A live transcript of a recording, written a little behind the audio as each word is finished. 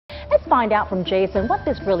Let's find out from Jason what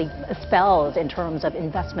this really spells in terms of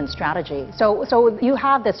investment strategy. So you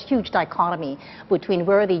have this huge dichotomy between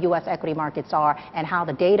where the U.S. equity markets are and how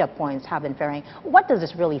the data points have been faring. What does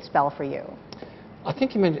this really spell for you? I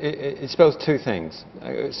think it spells two things.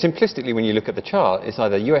 Simplistically, when you look at the chart, it's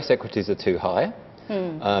either US equities are too high,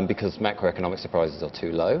 because macroeconomic surprises are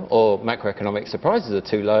too low, or macroeconomic surprises are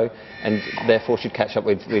too low and therefore should catch up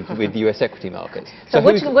with US equity markets. So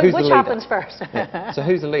which happens first? Yeah. So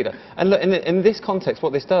who's the leader? And look, in this context,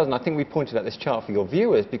 what this does, and I think we pointed out this chart for your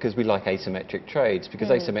viewers because we like asymmetric trades, because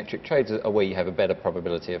asymmetric trades are where you have a better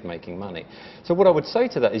probability of making money. So what I would say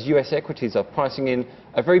to that is US equities are pricing in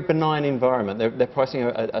a very benign environment. They're pricing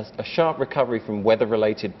a sharp recovery from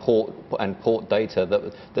weather-related port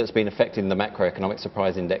data that's been affecting the macroeconomic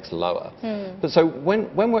surprise index lower. But so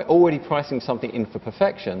when we're already pricing something in for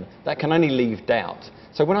perfection, that can only leave doubt.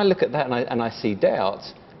 So when I look at that and I see doubt,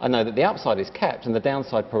 I know that the upside is capped and the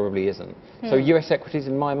downside probably isn't. So US equities,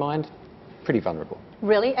 in my mind, pretty vulnerable.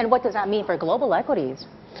 Really? And what does that mean for global equities?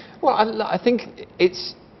 Well, I think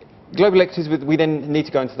it's global equities. We then need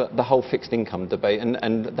to go into the whole fixed income debate,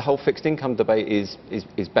 and the whole fixed income debate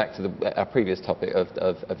is back to our previous topic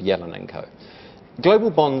of Yellen and co.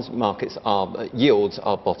 Global bonds markets yields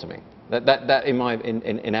are bottoming. That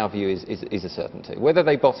in our view is a certainty. Whether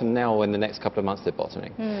they bottom now or in the next couple of months, they're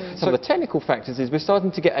bottoming. Some of the technical factors is we're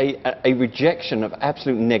starting to get a rejection of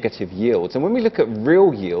absolute negative yields. And when we look at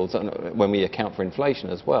real yields, and when we account for inflation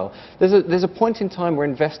as well, there's a point in time where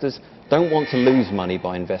investors don't want to lose money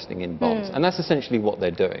by investing in bonds, and that's essentially what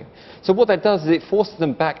they're doing. So what that does is it forces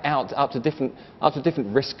them back out up to different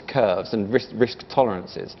risk curves and risk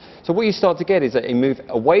tolerances. So what you start to get is a move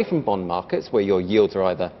away from bond markets where your yields are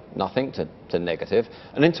either nothing to negative,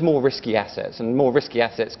 and into more risky assets. And more risky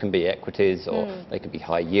assets can be equities, or they can be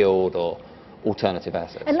high yield, or alternative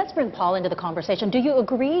assets. And let's bring Paul into the conversation. Do you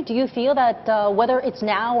agree? Do you feel that whether it's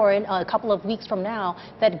now or in a couple of weeks from now,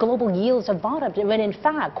 that global yields have bottomed, when in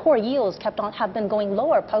fact core yields have been going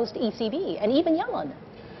lower post ECB and even Yellen?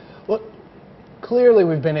 Well, clearly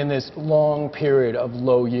we've been in this long period of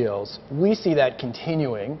low yields. We see that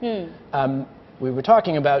continuing. We were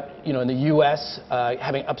talking about, in the U.S.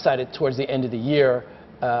 Having upside towards the end of the year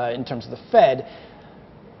in terms of the Fed,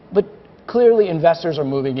 but clearly investors are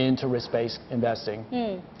moving into risk-based investing.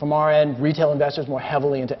 From our end, retail investors more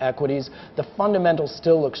heavily into equities. The fundamentals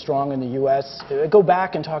still look strong in the U.S. Go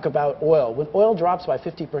back and talk about oil. When oil drops by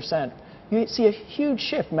 50%, you see a huge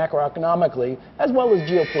shift macroeconomically as well as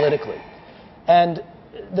geopolitically. And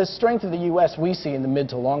the strength of the U.S. we see in the mid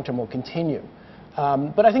to long term will continue.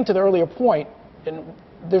 But I think to the earlier point,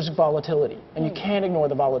 there's volatility, and you can't ignore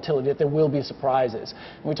the volatility, that there will be surprises.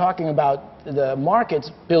 And we're talking about the markets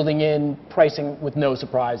building in pricing with no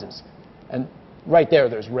surprises. And right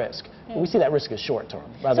there's risk. But we see that risk as short term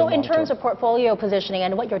rather than long term. So in terms of portfolio positioning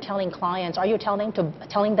and what you're telling clients, are you telling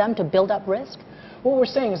them to build up risk? What we're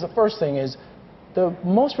saying is the first thing is the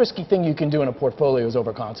most risky thing you can do in a portfolio is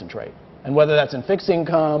overconcentrate. And whether that's in fixed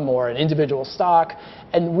income or an individual stock,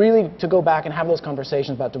 and really to go back and have those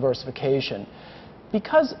conversations about diversification.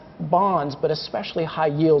 Because bonds, but especially high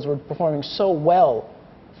yields, were performing so well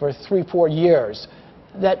for 3-4 years,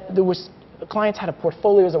 that clients had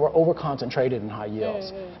portfolios that were over-concentrated in high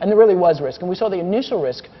yields. And there really was risk. And we saw the initial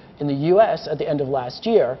risk in the U.S. at the end of last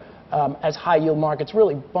year as high yield markets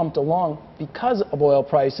really bumped along because of oil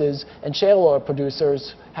prices, and shale oil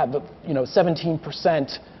producers have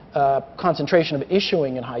 17% concentration of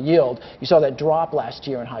issuing in high yield. You saw that drop last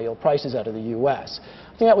year in high yield prices out of the U.S.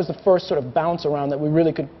 I think that was the first sort of bounce around that we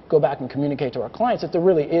really could go back and communicate to our clients that there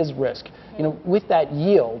really is risk. With that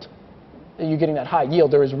yield, you're getting that high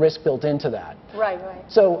yield, there is risk built into that. Right.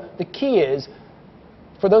 So the key is,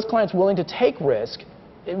 for those clients willing to take risk,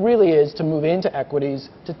 it really is to move into equities,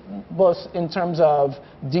 both in terms of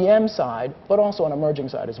DM side, but also on emerging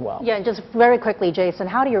side as well. Yeah, just very quickly, Jason,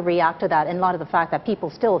 how do you react to that in light of the fact that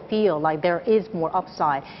people still feel like there is more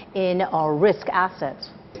upside in risk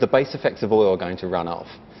assets? The base effects of oil are going to run off.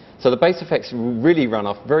 So the base effects really run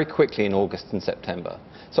off very quickly in August and September.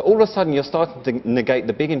 So all of a sudden you're starting to negate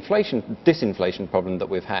the big disinflation problem that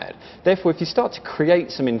we've had. Therefore, if you start to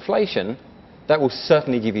create some inflation, that will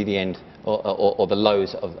certainly give you the end or the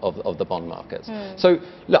lows of the bond markets. So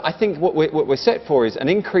look, I think what we're set for is an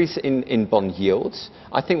increase in bond yields.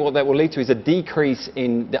 I think what that will lead to is a decrease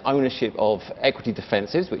in the ownership of equity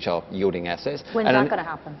defensives, which are yielding assets. When's that going to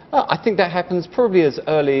happen? I think that happens probably as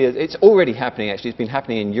early as, it's already happening actually. It's been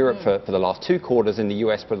happening in Europe for the last 2 quarters, in the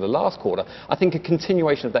US for the last quarter. I think a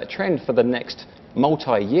continuation of that trend for the next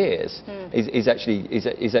multi-years is actually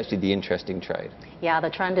the interesting trade. Yeah, the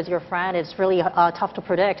trend is your friend. It's really tough to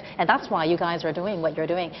predict, and that's why you guys are doing what you're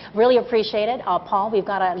doing. Really appreciate it. Paul, we've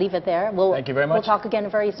got to leave it there. Thank you very much. We'll talk again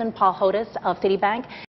very soon. Paul Hodes of Citibank.